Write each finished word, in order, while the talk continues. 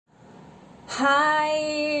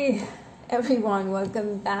Hi everyone,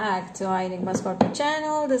 welcome back to iEnigma Scorpio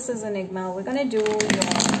channel. This is Enigma. We're gonna do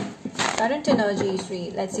your current energies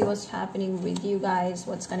read. Let's see what's happening with you guys,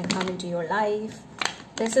 what's gonna come into your life.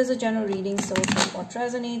 This is a general reading, so take what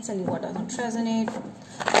resonates and what doesn't resonate.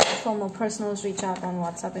 For more personals, reach out on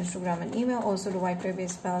WhatsApp, Instagram, and email. Also, the white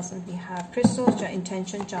prayer-based spells, and we have crystals,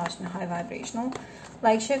 intention, charged, and high vibrational.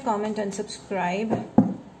 Like, share, comment, and subscribe.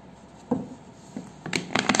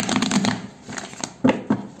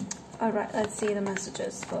 Alright, let's see the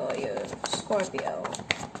messages for you, Scorpio.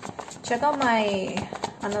 Check out my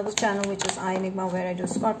another channel, which is iEnigma, where I do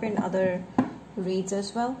Scorpio and other reads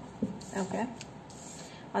as well. Okay.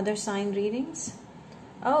 Other sign readings.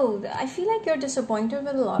 Oh, I feel like you're disappointed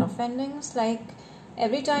with a lot of endings. Like,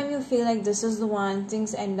 every time you feel like this is the one,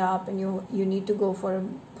 things end up and you need to go for a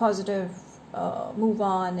positive move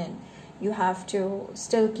on, and you have to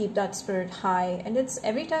still keep that spirit high. And it's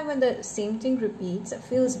every time when the same thing repeats, it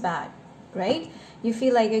feels bad, right? You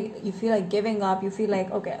feel like giving up. You feel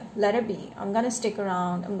like, okay, let it be. I'm gonna stick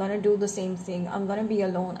around. I'm gonna do the same thing. I'm gonna be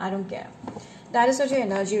alone. I don't care. That is what your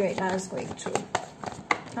energy right now is going through.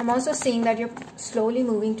 I'm also seeing that you're slowly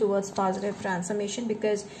moving towards positive transformation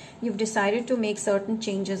because you've decided to make certain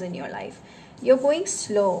changes in your life. You're going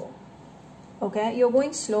slow. Okay, you're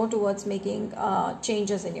going slow towards making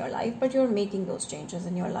changes in your life, but you're making those changes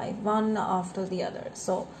in your life one after the other.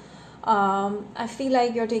 So I feel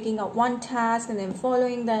like you're taking up one task and then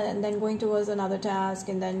following that and then going towards another task,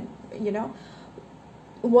 and then, you know,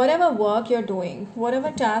 whatever work you're doing,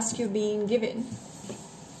 whatever task you're being given,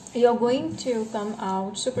 you're going to come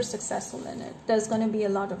out super successful in it. There's going to be a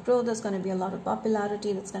lot of growth. There's going to be a lot of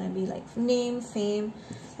popularity. That's going to be like name, fame,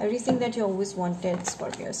 everything that you always wanted,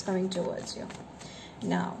 Scorpio, is coming towards you.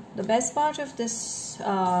 Now, the best part of this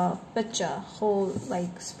picture, whole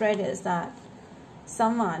like spread, is that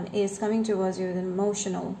someone is coming towards you with an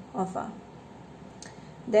emotional offer.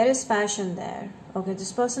 There is passion there. Okay,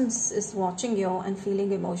 this person is watching you and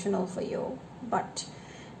feeling emotional for you, but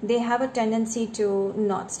they have a tendency to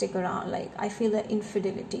not stick around. Like, I feel the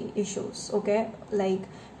infidelity issues. Okay, like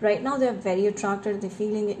right now they're very attracted, they're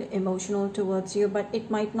feeling emotional towards you, but it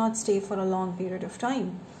might not stay for a long period of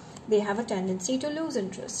time. They have a tendency to lose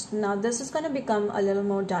interest. Now this is going to become a little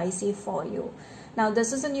more dicey for you. Now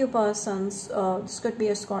this is a new person's, this could be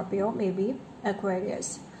a Scorpio, maybe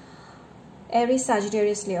Aquarius, Aries,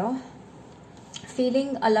 Sagittarius, Leo,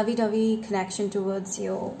 feeling a lovey-dovey connection towards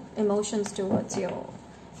you, emotions towards you.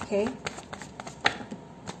 Okay,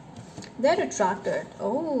 they're attracted.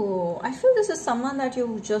 Oh, I feel this is someone that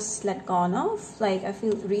you just let go of. Like, I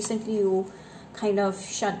feel recently you kind of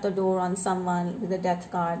shut the door on someone with the death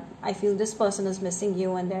card. I feel this person is missing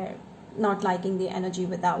you and they're not liking the energy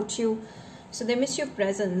without you. So they miss your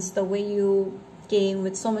presence, the way you came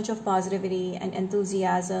with so much of positivity and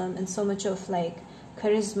enthusiasm and so much of like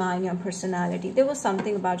charisma in your personality. There was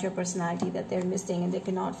something about your personality that they're missing and they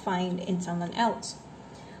cannot find in someone else.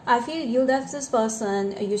 I feel you left this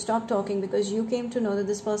person, you stopped talking because you came to know that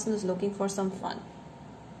this person is looking for some fun.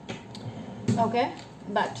 Okay,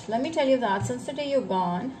 but let me tell you that since the day you're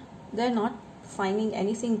gone, they're not finding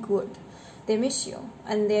anything good. They miss you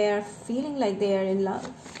and they're feeling like they're in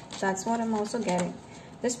love. That's what I'm also getting.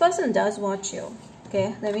 This person does watch you.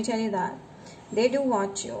 Okay, let me tell you that. They do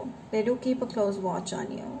watch you. They do keep a close watch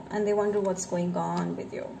on you, and they wonder what's going on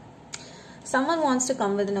with you. Someone wants to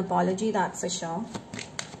come with an apology, that's for sure.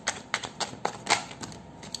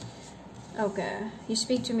 Okay, you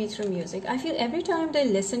speak to me through music. I feel every time they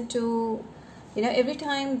listen to, you know, every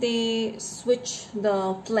time they switch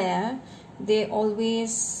the player, they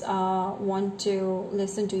always want to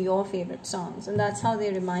listen to your favorite songs. And that's how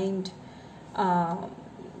they remind,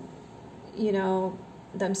 you know,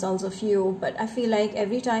 themselves of you. But I feel like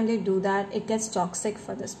every time they do that, it gets toxic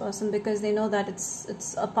for this person because they know that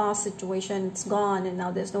it's a past situation, it's gone, and now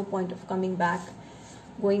there's no point of going back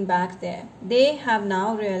there. They have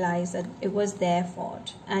now realized that it was their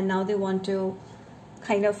fault, and now they want to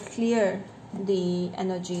kind of clear the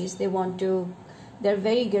energies. They're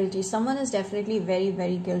very guilty. Someone is definitely very,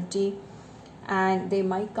 very guilty, and they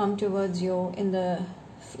might come towards you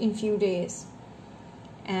in few days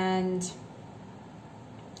and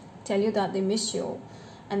tell you that they miss you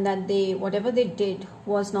and that whatever they did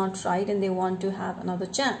was not right and they want to have another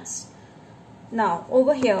chance. Now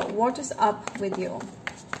over here, what is up with you,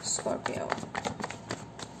 Scorpio?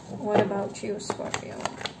 What about you, Scorpio?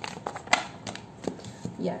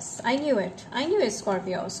 Yes, I knew it. I knew it,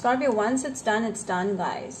 Scorpio. Scorpio, once it's done,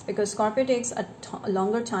 guys. Because Scorpio takes a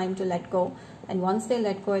longer time to let go. And once they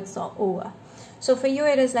let go, it's all over. So for you,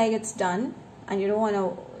 it is like it's done. And you don't want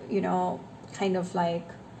to, you know, kind of like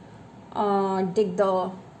dig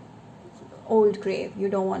the old grave. You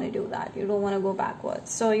don't want to do that. You don't want to go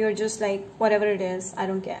backwards. So you're just like, whatever it is, I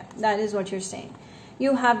don't care. That is what you're saying.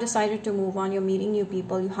 You have decided to move on. You're meeting new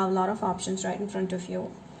people. You have a lot of options right in front of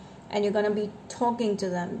you. And you're going to be talking to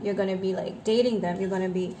them. You're going to be like dating them. You're going to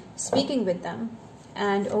be speaking with them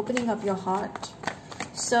and opening up your heart.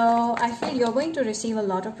 So I feel you're going to receive a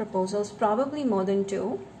lot of proposals, probably more than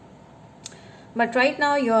 2. But right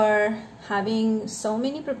now you're having so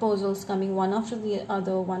many proposals coming one after the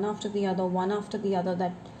other, one after the other, one after the other,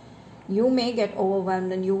 that you may get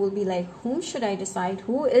overwhelmed and you will be like, whom should I decide?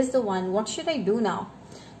 Who is the one? What should I do now?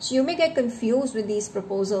 So you may get confused with these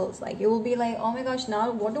proposals. Like you will be like, oh my gosh,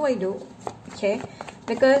 now what do I do? Okay,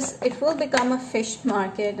 because it will become a fish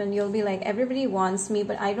market and you'll be like, everybody wants me,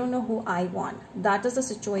 but I don't know who I want. That is the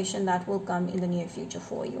situation that will come in the near future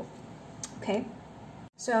for you. Okay,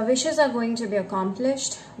 so our wishes are going to be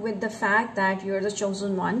accomplished with the fact that you're the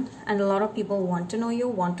chosen one, and a lot of people want to know you,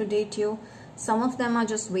 want to date you. Some of them are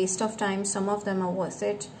just waste of time, some of them are worth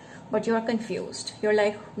it. But you're confused. You're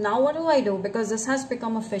like, now what do I do? Because this has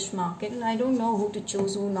become a fish market and I don't know who to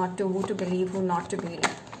choose, who not to, who to believe, who not to believe.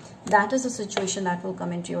 That is a situation that will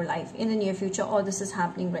come into your life in the near future, or this is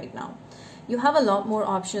happening right now. You have a lot more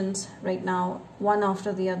options right now, one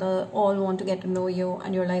after the other, all want to get to know you,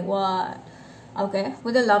 and you're like, what? Okay,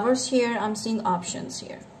 with the lovers here, I'm seeing options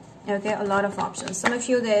here. Okay, a lot of options. Some of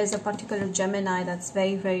you, there is a particular Gemini that's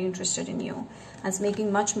very, very interested in you, and is making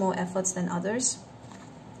much more efforts than others.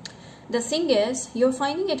 The thing is, you're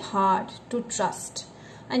finding it hard to trust,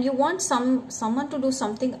 and you want someone to do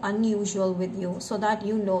something unusual with you so that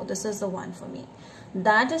you know this is the one for me.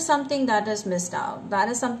 That is something that is missed out. That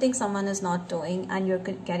is something someone is not doing, and you're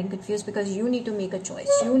getting confused because you need to make a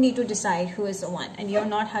choice. You need to decide who is the one, and you're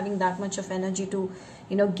not having that much of energy to,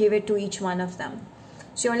 give it to each one of them.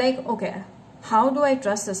 So you're like, okay, how do I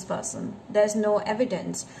trust this person? There's no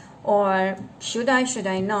evidence. Or should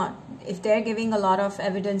I not? If they're giving a lot of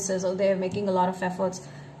evidences or they're making a lot of efforts,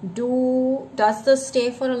 does this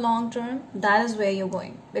stay for a long term? That is where you're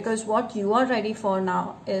going, because what you are ready for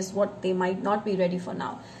now is what they might not be ready for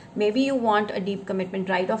now. Maybe you want a deep commitment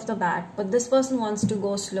right off the bat, but this person wants to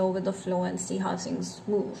go slow with the flow and see how things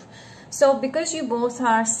move. So because you both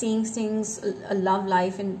are seeing things, a love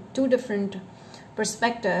life in 2 different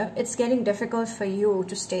perspectives, it's getting difficult for you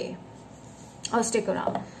to stay or stick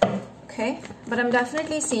around. Okay, but I'm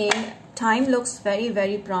definitely seeing time looks very,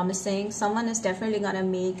 very promising. Someone is definitely gonna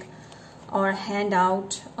make or hand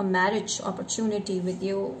out a marriage opportunity with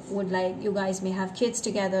you. You guys may have kids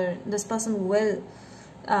together. This person will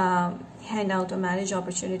hand out a marriage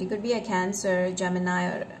opportunity. Could be a Cancer, Gemini,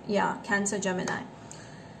 or Cancer, Gemini.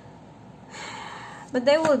 But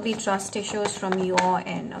there will be trust issues from your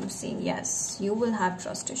end. I'm seeing, yes, you will have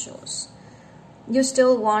trust issues. You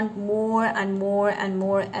still want more and more and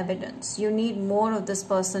more evidence. You need more of this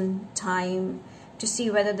person time to see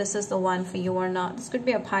whether this is the one for you or not. This could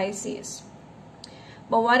be a Pisces.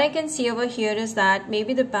 But what I can see over here is that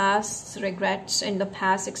maybe the past regrets and the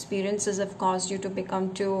past experiences have caused you to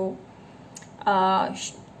become too,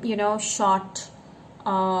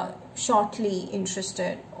 shortly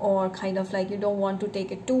interested, or kind of like you don't want to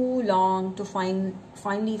take it too long to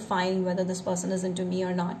finally find whether this person is into me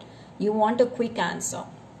or not. You want a quick answer.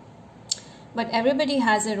 But everybody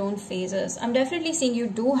has their own phases. I'm definitely seeing you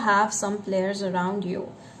do have some players around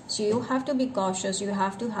you. So you have to be cautious. You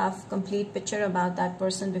have to have complete picture about that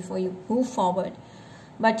person before you move forward.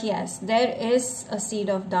 But yes, there is a seed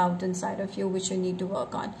of doubt inside of you which you need to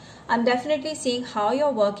work on. I'm definitely seeing how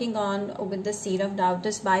you're working on with the seed of doubt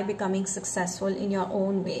is by becoming successful in your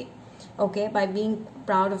own way. Okay, by being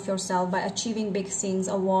proud of yourself, by achieving big things,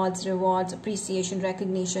 awards, rewards, appreciation,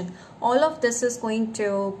 recognition. All of this is going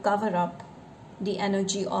to cover up the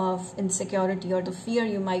energy of insecurity or the fear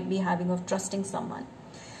you might be having of trusting someone.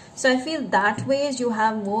 So I feel that ways you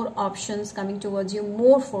have more options coming towards you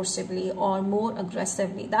more forcibly or more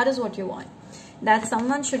aggressively. That is what you want. That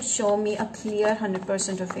someone should show me a clear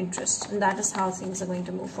 100% of interest. And that is how things are going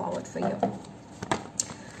to move forward for you.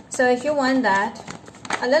 So if you want that,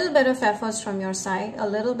 a little bit of efforts from your side, a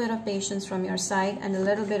little bit of patience from your side, and a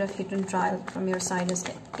little bit of hit and trial from your side is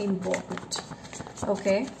important.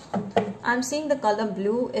 Okay, I'm seeing the color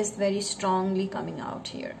blue is very strongly coming out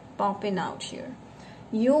here, popping out here.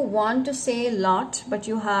 You want to say a lot, but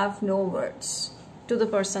you have no words to the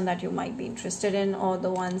person that you might be interested in, or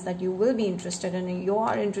the ones that you will be interested in and you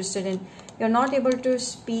are interested in. You're not able to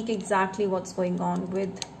speak exactly what's going on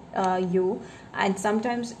with you, and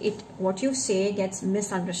sometimes what you say gets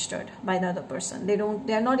misunderstood by the other person.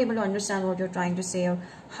 They're not able to understand what you're trying to say or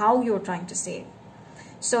how you're trying to say it.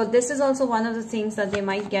 So this is also one of the things that they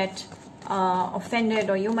might get offended,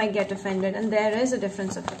 or you might get offended, and there is a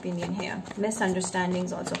difference of opinion here.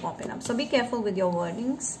 Misunderstandings also popping up, so be careful with your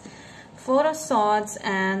wordings. Four of Swords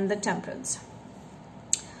and the Temperance.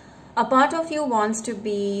 A part of you wants to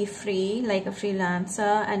be free, like a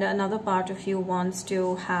freelancer, and another part of you wants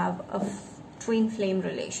to have a twin flame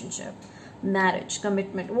relationship, marriage,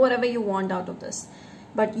 commitment, whatever you want out of this.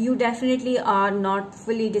 But you definitely are not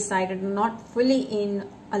fully decided, not fully in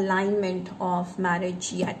alignment of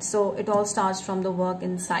marriage yet. So it all starts from the work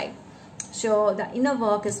inside. So the inner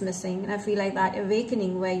work is missing, and I feel like that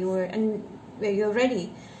awakening where you're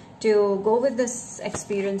ready to go with this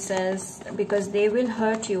experiences, because they will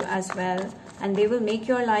hurt you as well, and they will make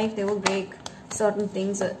your life, they will break certain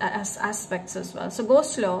things as aspects as well. So go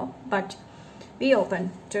slow, but be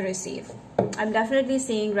open to receive. I'm definitely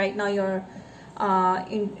seeing right now a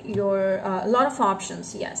lot of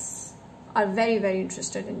options, yes, are very, very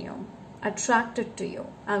interested in you, attracted to you,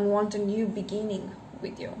 and want a new beginning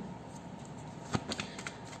with you.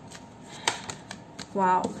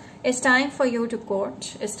 Wow. It's time for you to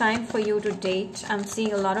court. It's time for you to date. I'm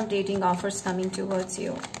seeing a lot of dating offers coming towards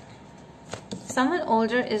you. Someone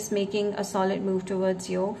older is making a solid move towards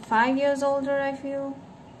you. 5 years older, I feel.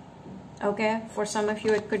 Okay, for some of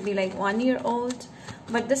you it could be like 1 year old.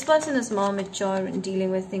 But this person is more mature in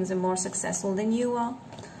dealing with things and more successful than you are.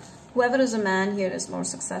 Whoever is a man here is more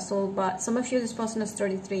successful. But some of you, this person is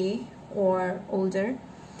 33 or older.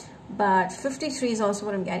 But 53 is also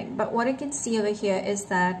what I'm getting. But what I can see over here is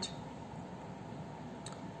that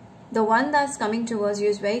the one that's coming towards you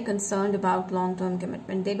is very concerned about long-term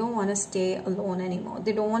commitment. They don't want to stay alone anymore.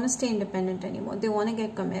 They don't want to stay independent anymore. They want to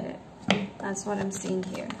get committed. That's what I'm seeing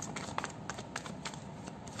here.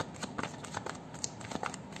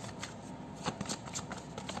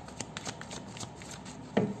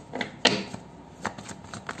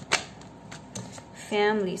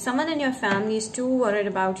 Family. Someone in your family is too worried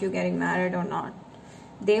about you getting married or not.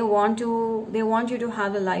 They want you to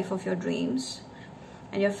have the life of your dreams,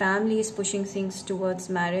 and your family is pushing things towards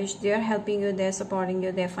marriage. They're helping you, they're supporting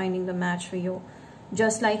you, they're finding the match for you,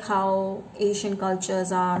 just like how Asian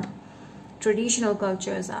cultures are, traditional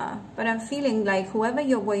cultures are. But I'm feeling like whoever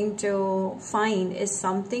you're going to find is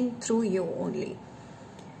something through you only,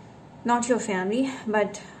 not your family.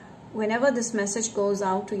 But whenever this message goes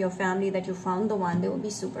out to your family that you found the one, they will be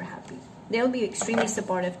super happy. They'll be extremely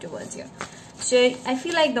supportive towards you. So I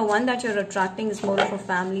feel like the one that you're attracting is more of a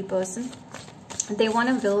family person. They want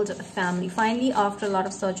to build a family. Finally, after a lot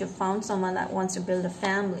of search, you've found someone that wants to build a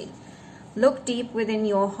family. Look deep within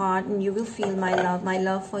your heart and you will feel my love. My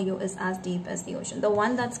love for you is as deep as the ocean. The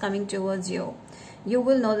one that's coming towards you, you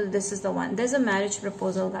will know that this is the one. There's a marriage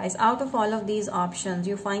proposal, guys. Out of all of these options,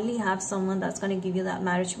 you finally have someone that's going to give you that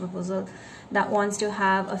marriage proposal, that wants to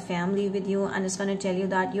have a family with you, and is going to tell you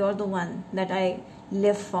that you're the one that I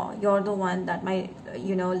live for. You're the one that my,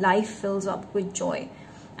 life fills up with joy.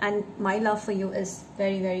 And my love for you is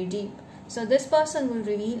very, very deep. So this person will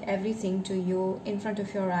reveal everything to you in front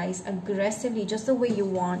of your eyes aggressively, just the way you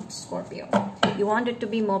want, Scorpio. You want it to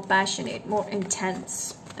be more passionate, more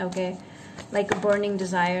intense, okay? Like a burning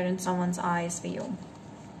desire in someone's eyes for you.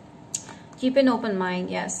 Keep an open mind,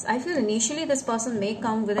 yes. I feel initially this person may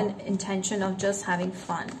come with an intention of just having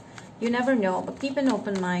fun. You never know, but keep an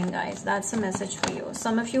open mind, guys. That's a message for you.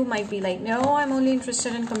 Some of you might be like, no, I'm only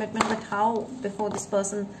interested in commitment, but how? Before this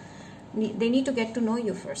person, they need to get to know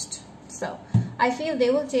you first. So I feel they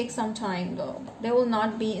will take some time though. They will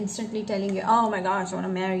not be instantly telling you, oh my gosh, I want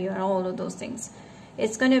to marry you and all of those things.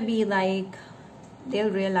 It's going to be like they'll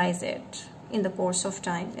realize it in the course of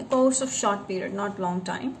time, a course of short period, not long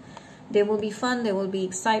time. There will be fun, there will be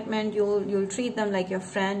excitement. You'll treat them like your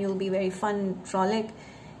friend. You'll be very fun and frolic.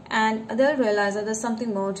 And they'll realize that there's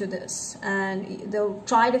something more to this, and they'll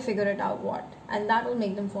try to figure it out what, and that will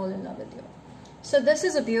make them fall in love with you. So this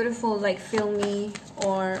is a beautiful, like, filmy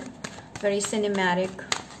or very cinematic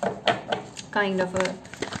kind of a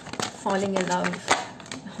falling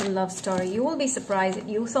in love story. You will be surprised.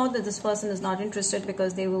 You thought that this person is not interested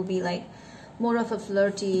because they will be like more of a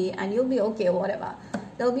flirty, and you'll be okay, whatever.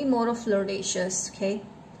 They'll be more of flirtatious, okay?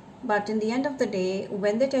 But in the end of the day,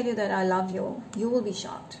 when they tell you that I love you, you will be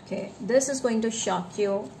shocked, okay? This is going to shock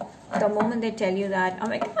you the moment they tell you that,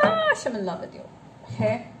 I'm like, gosh, I'm in love with you,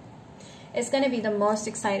 okay? It's going to be the most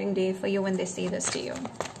exciting day for you when they say this to you.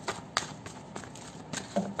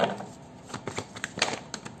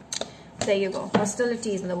 There you go.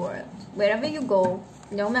 Hostilities in the world. Wherever you go,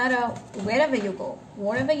 no matter wherever you go,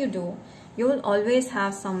 whatever you do, you will always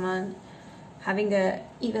have someone having an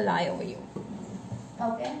evil eye over you.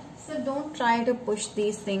 Okay, So don't try to push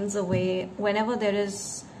these things away. Whenever there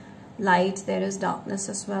is light, there is darkness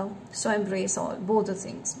as well. So embrace both the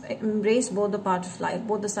things. Embrace both the parts of life,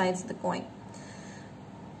 both the sides of the coin.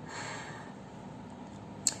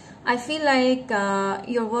 I feel like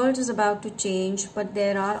your world is about to change, but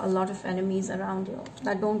there are a lot of enemies around you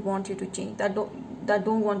that don't want you to change, that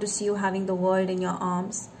don't want to see you having the world in your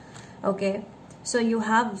arms. Okay, so you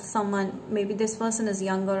have someone, maybe this person is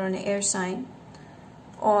younger or an air sign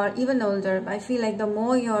or even older. I feel like the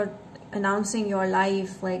more you're announcing your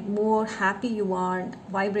life, like more happy you are,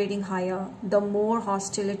 vibrating higher, the more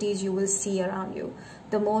hostilities you will see around you,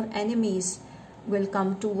 the more enemies will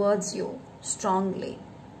come towards you strongly.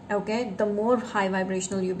 Okay, the more high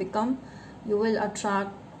vibrational you become, you will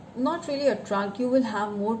attract, not really attract, you will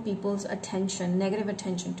have more people's attention, negative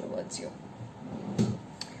attention towards you.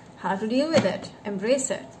 How to deal with it?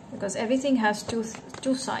 Embrace it, because everything has two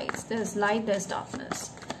sides. There's light, there's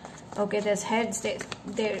darkness. Okay, there's heads,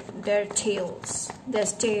 there are tails.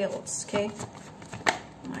 There's tails, okay?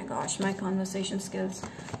 Oh my gosh, my conversation skills.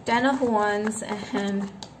 10 of Wands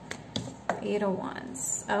and 8 of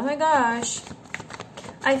Wands. Oh my gosh.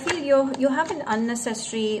 I feel you have an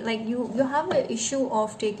unnecessary, like you have an issue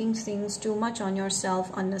of taking things too much on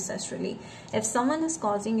yourself unnecessarily. If someone is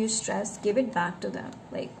causing you stress, give it back to them.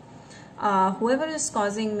 Like whoever is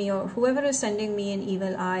causing me or whoever is sending me an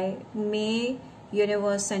evil eye, may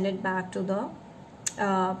universe send it back to the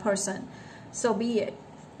person. So be it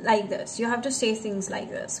like this. You have to say things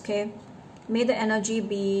like this, okay? May the energy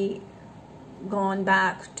be gone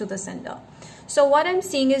back to the sender. So what I'm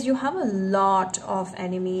seeing is you have a lot of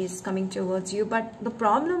enemies coming towards you, but the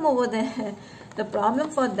problem over there, the problem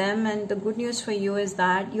for them and the good news for you is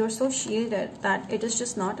that you're so shielded that it is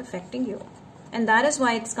just not affecting you. And that is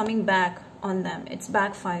why it's coming back on them. It's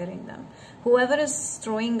backfiring them. Whoever is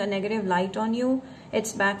throwing a negative light on you,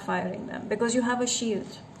 it's backfiring them because you have a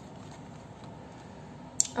shield.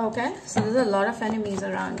 Okay, so there's a lot of enemies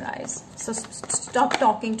around, guys. So stop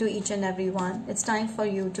talking to each and every one. It's time for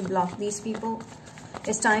you to block these people.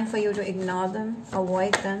 It's time for you to ignore them,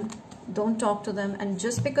 avoid them. Don't talk to them. And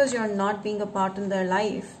just because you're not being a part in their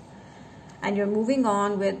life and you're moving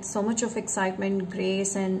on with so much of excitement,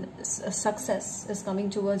 grace, and success is coming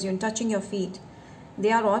towards you and touching your feet, they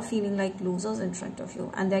are all feeling like losers in front of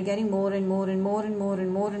you, and they're getting more and more and more and more and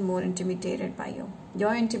more and more intimidated by you.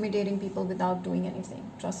 You're intimidating people without doing anything.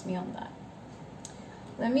 Trust me on that.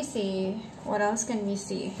 Let me see. What else can we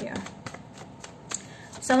see here?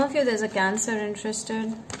 Some of you, there's a Cancer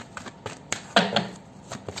interested.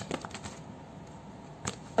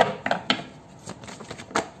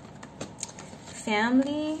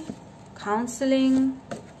 Family, counseling,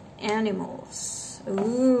 animals.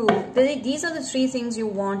 Ooh, these are the 3 things you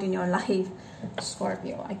want in your life,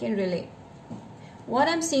 Scorpio. I can relate. What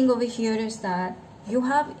I'm seeing over here is that you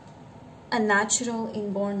have a natural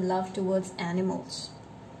inborn love towards animals.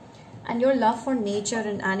 And your love for nature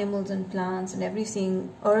and animals and plants and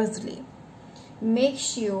everything earthly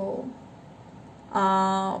makes you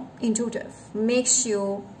intuitive, makes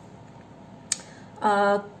you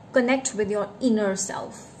connect with your inner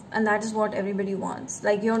self. And that is what everybody wants.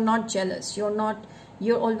 Like, you're not jealous. You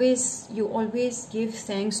always give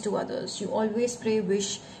thanks to others. You always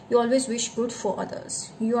you always wish good for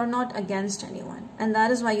others. You are not against anyone. And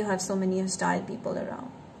that is why you have so many hostile people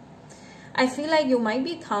around. I feel like you might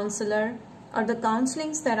be a counselor, or the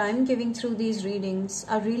counselings that I'm giving through these readings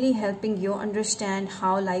are really helping you understand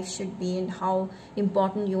how life should be and how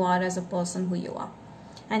important you are as a person, who you are,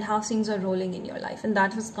 and how things are rolling in your life. And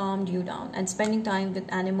that has calmed you down. And spending time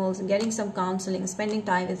with animals and getting some counseling, spending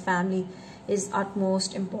time with family is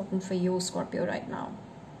utmost important for you, Scorpio, right now,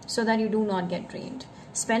 so that you do not get drained.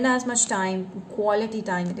 Spend as much time, quality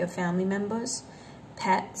time with your family members,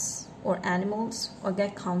 pets, or animals, or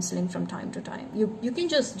get counseling from time to time. You can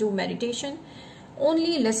just do meditation.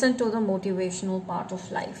 Only listen to the motivational part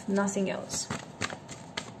of life, nothing else.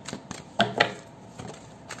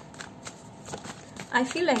 I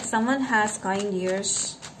feel like someone has kind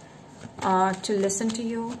ears to listen to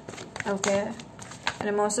you, okay? And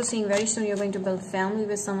I'm also seeing very soon you're going to build family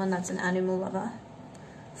with someone that's an animal lover.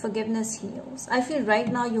 Forgiveness heals. I feel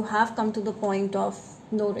right now you have come to the point of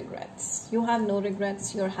no regrets. You have no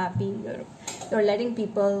regrets. You're happy. You're letting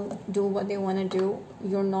people do what they want to do.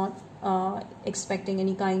 You're not expecting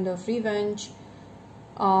any kind of revenge,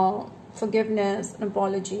 forgiveness, an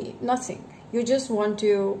apology, nothing. You just want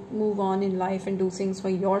to move on in life and do things for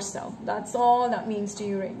yourself. That's all that means to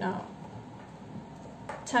you right now.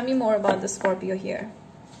 Tell me more about the Scorpio here.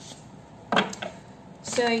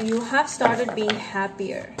 So you have started being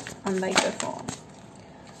happier, unlike before.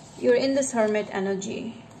 You're in this hermit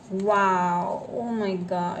energy. Wow. Oh my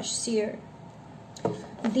gosh. Seer.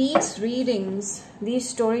 These readings,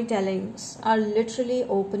 these storytellings are literally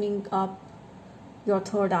opening up your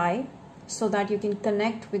third eye so that you can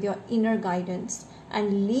connect with your inner guidance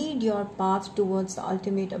and lead your path towards the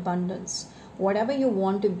ultimate abundance. Whatever you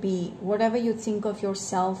want to be, whatever you think of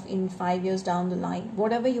yourself in 5 years down the line,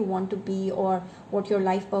 whatever you want to be or what your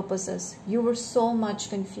life purpose is, you were so much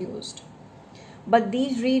confused. But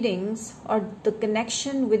these readings or the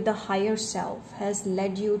connection with the higher self has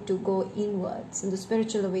led you to go inwards and the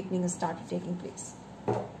spiritual awakening has started taking place.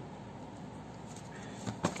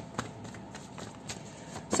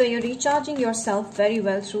 So you're recharging yourself very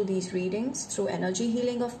well through these readings, through energy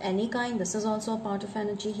healing of any kind. This is also a part of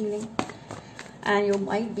energy healing. And you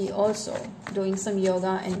might be also doing some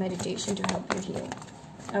yoga and meditation to help you heal.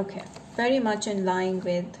 Okay, very much in line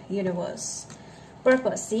with universe.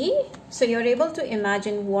 Purpose, see? So you're able to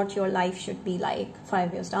imagine what your life should be like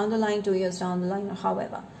 5 years down the line, 2 years down the line, or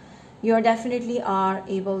however. You definitely are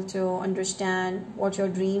able to understand what your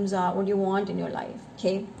dreams are, what you want in your life,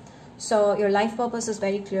 okay? So your life purpose is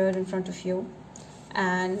very clear in front of you.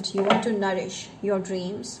 And you want to nourish your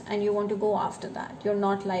dreams and you want to go after that. You're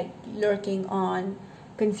not like lurking on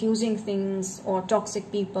confusing things or toxic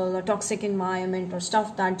people or toxic environment or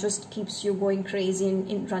stuff that just keeps you going crazy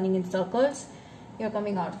and running in circles. You're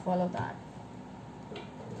coming out of all of that.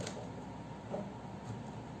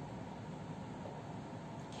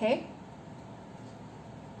 Okay.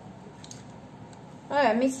 All right,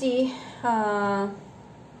 let me see.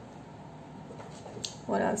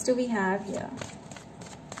 What else do we have here?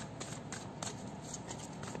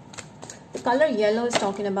 Color yellow is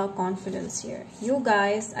talking about confidence here. You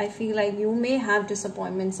guys, I feel like you may have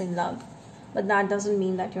disappointments in love, but that doesn't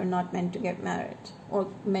mean that you're not meant to get married or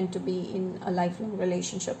meant to be in a lifelong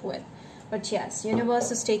relationship with. But yes, universe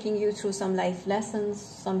is taking you through some life lessons,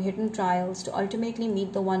 some hidden trials to ultimately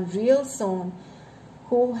meet the one real soul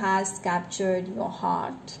who has captured your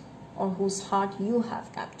heart or whose heart you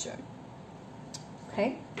have captured.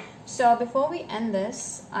 Okay. So before we end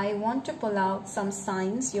this, I want to pull out some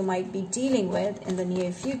signs you might be dealing with in the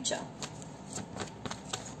near future.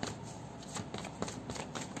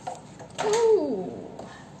 Ooh.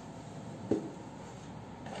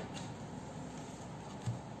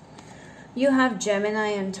 You have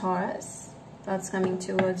Gemini and Taurus. That's coming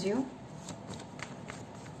towards you.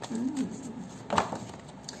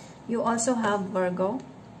 You also have Virgo.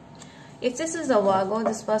 If this is a Virgo,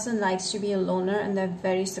 this person likes to be a loner and they're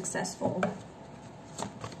very successful.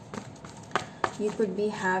 You could be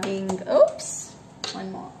having, oops,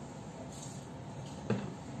 one more.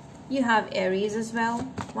 You have Aries as well.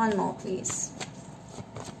 One more, please.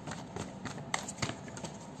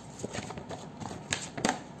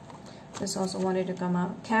 This also wanted to come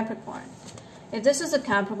out. Capricorn. If this is a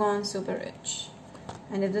Capricorn, super rich.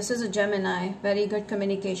 And if this is a Gemini, very good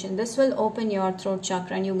communication. This will open your throat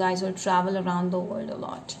chakra and you guys will travel around the world a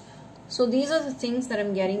lot. So these are the things that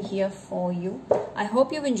I'm getting here for you. I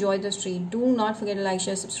hope you've enjoyed this read. Do not forget to like,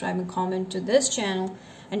 share, subscribe, and comment to this channel.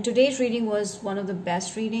 And today's reading was one of the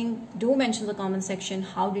best reading. Do mention in the comment section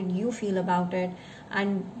how did you feel about it.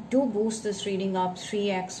 And do boost this reading up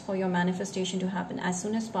 3x for your manifestation to happen as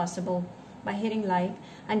soon as possible by hitting like,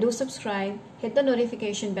 and do subscribe, hit the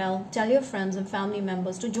notification bell, tell your friends and family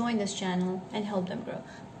members to join this channel and help them grow.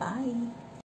 Bye.